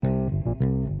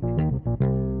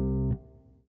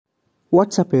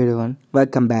What's up everyone?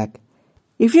 Welcome back.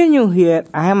 If you're new here,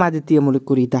 I am Aditya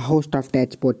Mulukuri, the host of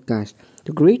Ted's podcast,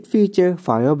 The Great Future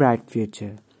for Your Bright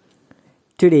Future.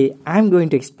 Today, I'm going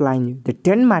to explain you the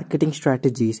 10 marketing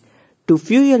strategies to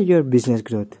fuel your business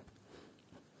growth.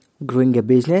 Growing a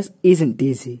business isn't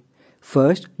easy.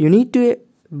 First, you need to a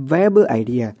viable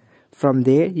idea. From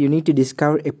there, you need to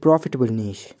discover a profitable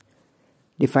niche.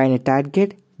 Define a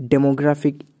target,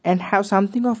 demographic, and have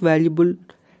something of valuable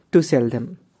to sell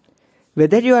them.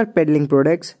 Whether you are peddling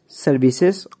products,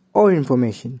 services, or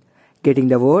information, getting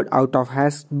the word out of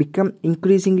has become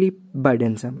increasingly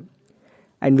burdensome.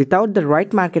 And without the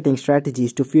right marketing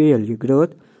strategies to fuel your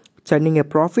growth, churning a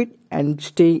profit and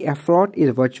staying afloat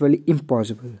is virtually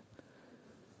impossible.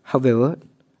 However,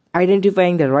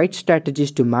 identifying the right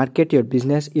strategies to market your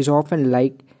business is often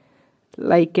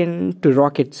likened to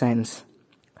rocket science.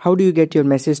 How do you get your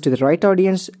message to the right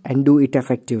audience and do it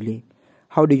effectively?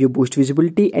 How do you boost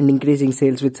visibility and increasing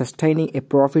sales with sustaining a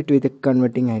profit with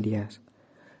converting ideas?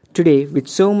 Today, with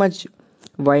so much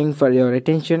vying for your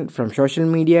attention from social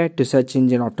media to search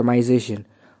engine optimization,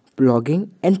 blogging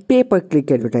and pay-per-click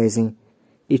advertising,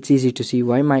 it's easy to see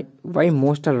why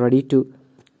most are ready to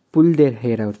pull their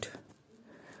hair out.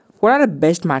 What are the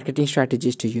best marketing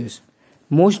strategies to use?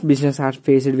 Most businesses are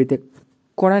faced with a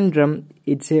conundrum.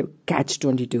 It's a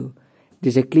catch-22.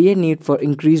 There's a clear need for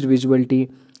increased visibility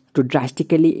to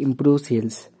drastically improve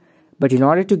sales. But in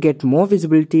order to get more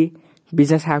visibility,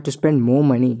 business have to spend more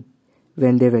money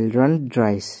when they will run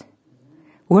dries.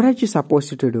 What are you supposed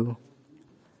to do?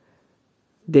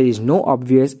 There is no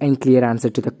obvious and clear answer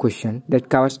to the question that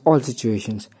covers all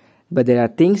situations. But there are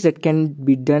things that can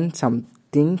be done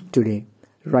something today,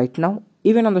 right now,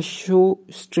 even on the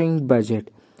shoestring budget,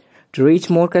 to reach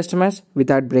more customers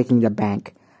without breaking the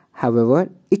bank. However,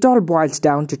 it all boils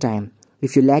down to time.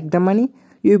 If you lack the money,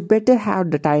 you better have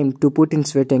the time to put in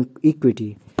sweat and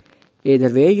equity.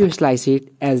 Either way you slice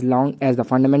it, as long as the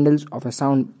fundamentals of a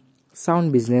sound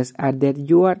business are there,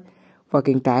 you are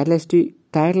working tirelessly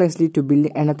to build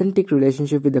an authentic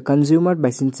relationship with the consumer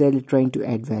by sincerely trying to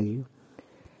add value.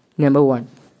 Number 1.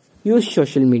 Use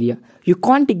social media. You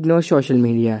can't ignore social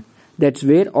media. That's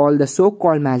where all the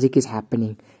so-called magic is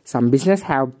happening. Some businesses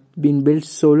have been built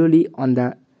solely on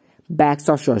the backs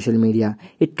of social media.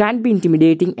 It can't be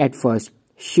intimidating at first.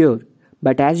 Sure,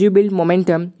 but as you build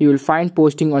momentum, you will find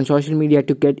posting on social media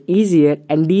to get easier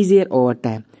and easier over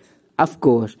time. Of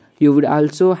course, you would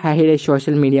also hire a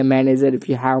social media manager if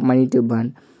you have money to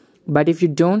burn. But if you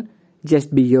don't,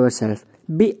 just be yourself.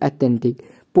 Be authentic.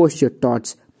 Post your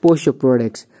thoughts. Post your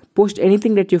products. Post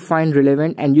anything that you find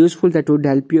relevant and useful that would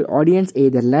help your audience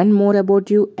either learn more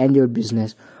about you and your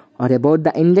business or about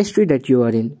the industry that you are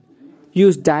in.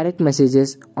 Use direct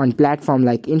messages on platforms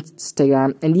like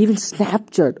Instagram and even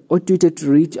Snapchat or Twitter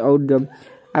to reach out to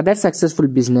other successful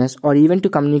business or even to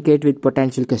communicate with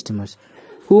potential customers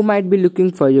who might be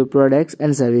looking for your products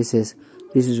and services.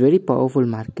 This is very powerful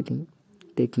marketing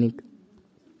technique.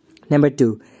 Number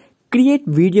 2. Create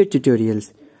video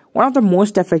tutorials. One of the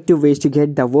most effective ways to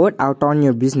get the word out on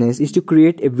your business is to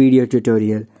create a video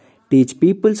tutorial. Teach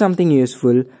people something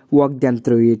useful, walk them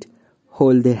through it,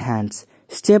 hold their hands.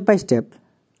 Step by step,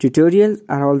 tutorials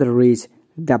are all the rage.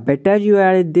 The better you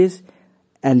are at this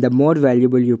and the more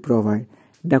valuable you provide,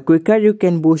 the quicker you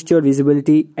can boost your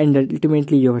visibility and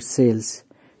ultimately your sales.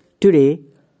 Today,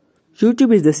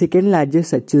 YouTube is the second largest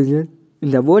search engine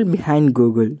in the world behind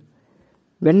Google.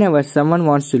 Whenever someone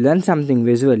wants to learn something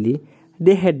visually,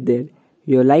 they head there.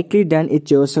 You've likely done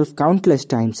it yourself countless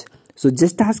times. So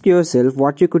just ask yourself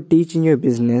what you could teach in your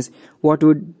business, what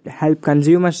would help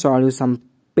consumers solve some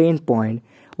pain point,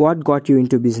 what got you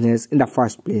into business in the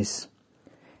first place.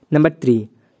 Number 3.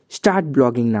 Start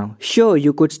blogging now. Sure,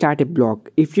 you could start a blog.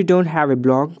 If you don't have a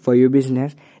blog for your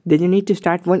business, then you need to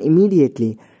start one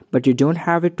immediately. But you don't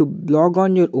have it to blog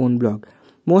on your own blog.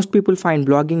 Most people find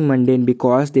blogging mundane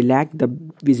because they lack the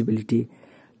visibility.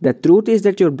 The truth is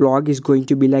that your blog is going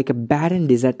to be like a barren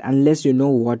desert unless you know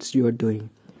what you are doing.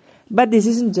 But this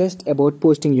isn't just about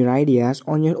posting your ideas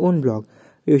on your own blog.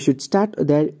 You should start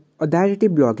authority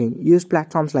blogging. Use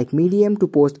platforms like Medium to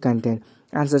post content,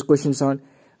 answer questions on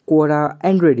Quora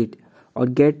and Reddit, or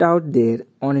get out there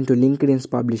on into LinkedIn's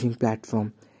publishing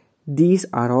platform. These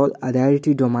are all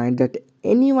authority domains that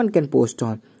anyone can post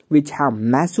on, which have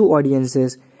massive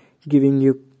audiences, giving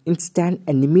you instant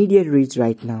and immediate reach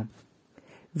right now.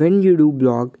 When you do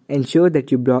blog, ensure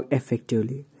that you blog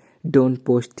effectively. Don't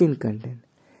post thin content.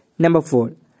 Number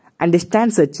 4.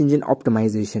 Understand search engine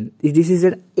optimization. This is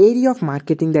an area of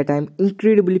marketing that I am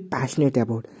incredibly passionate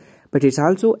about, but it's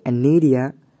also an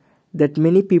area that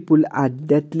many people are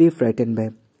deathly frightened by.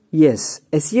 Yes,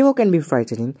 SEO can be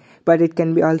frightening, but it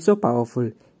can be also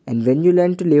powerful. And when you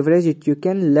learn to leverage it, you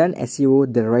can learn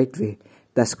SEO the right way.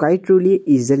 The sky truly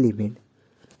is the limit.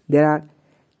 There are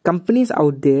companies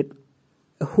out there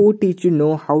who teach you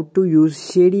know how to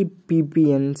use shady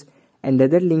VPNs and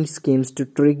other link schemes to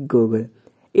trick Google.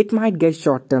 It might get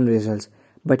short-term results,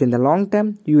 but in the long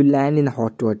term, you land in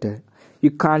hot water.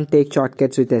 You can't take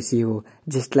shortcuts with SEO,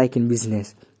 just like in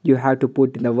business. You have to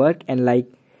put in the work and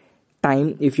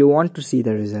time if you want to see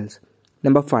the results.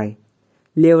 Number 5.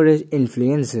 Leverage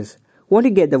influencers. Want to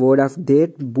get the word out there,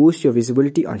 boost your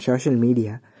visibility on social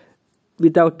media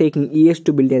without taking years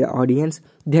to build an audience,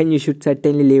 then you should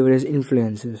certainly leverage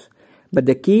influencers. But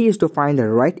the key is to find the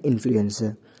right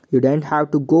influencer. You don't have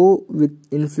to go with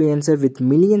influencer with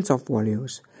millions of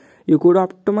followers. You could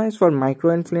optimize for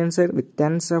micro influencer with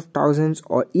tens of thousands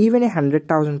or even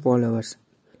 100,000 followers.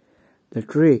 The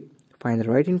trick: find the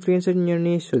right influencer in your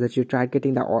niche so that you're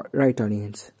targeting the right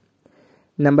audience.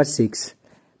 Number 6.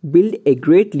 Build a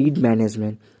great lead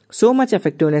management. So much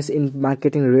effectiveness in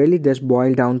marketing really does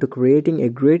boil down to creating a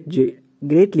great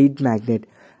lead magnet.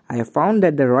 I have found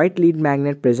that the right lead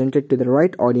magnet presented to the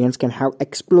right audience can have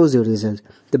explosive results.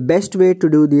 The best way to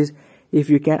do this, if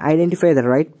you can identify the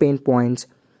right pain points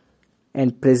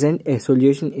and present a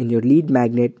solution in your lead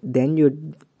magnet, then you're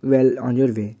well on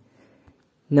your way.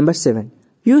 Number 7.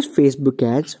 Use Facebook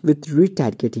ads with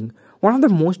retargeting. One of the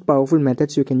most powerful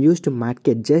methods you can use to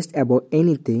market just about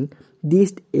anything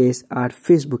these days are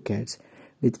Facebook ads.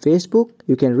 With Facebook,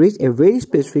 you can reach a very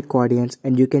specific audience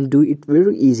and you can do it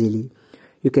very easily.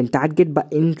 You can target by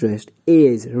interest,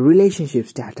 age, relationship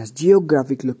status,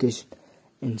 geographic location,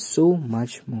 and so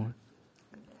much more.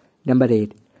 Number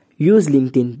 8. Use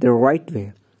LinkedIn the right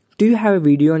way. Do you have a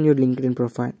video on your LinkedIn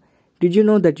profile? Did you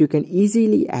know that you can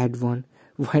easily add one?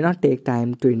 Why not take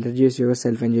time to introduce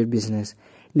yourself and your business?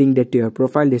 Link that to your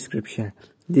profile description.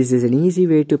 This is an easy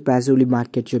way to passively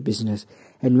market your business,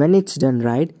 and when it's done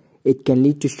right, it can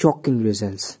lead to shocking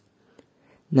results.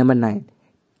 Number 9.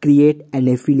 Create an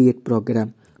affiliate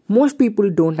program. Most people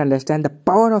don't understand the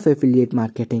power of affiliate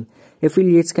marketing.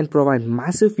 Affiliates can provide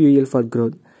massive fuel for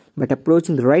growth, but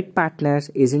approaching the right partners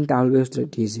isn't always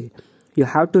that easy. You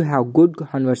have to have good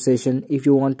conversation if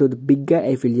you want the bigger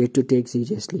affiliate to take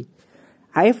seriously.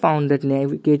 I found that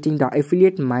navigating the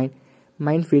affiliate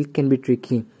minefield can be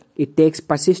tricky. It takes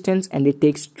persistence and it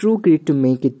takes true grit to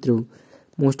make it through.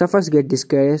 Most of us get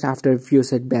discouraged after a few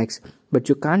setbacks, but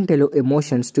you can't allow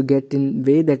emotions to get in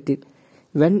way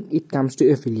when it comes to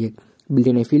affiliate. Build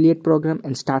an affiliate program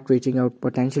and start reaching out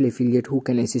potential affiliate who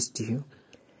can assist you.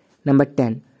 Number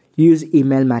 10. Use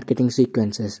email marketing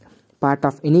sequences. Part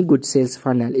of any good sales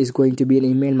funnel is going to be an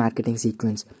email marketing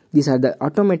sequence. These are the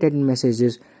automated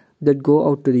messages that go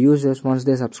out to the users once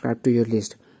they subscribe to your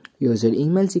list. Use your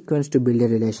email sequence to build a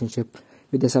relationship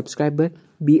with the subscriber,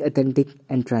 be authentic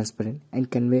and transparent, and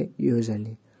convey your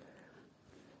journey.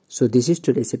 So this is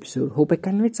today's episode. Hope I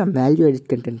conveyed some value-added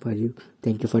content for you.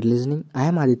 Thank you for listening. I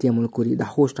am Aditya Mulkuri, the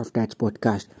host of Tats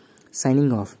Podcast.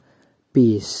 Signing off.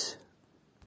 Peace.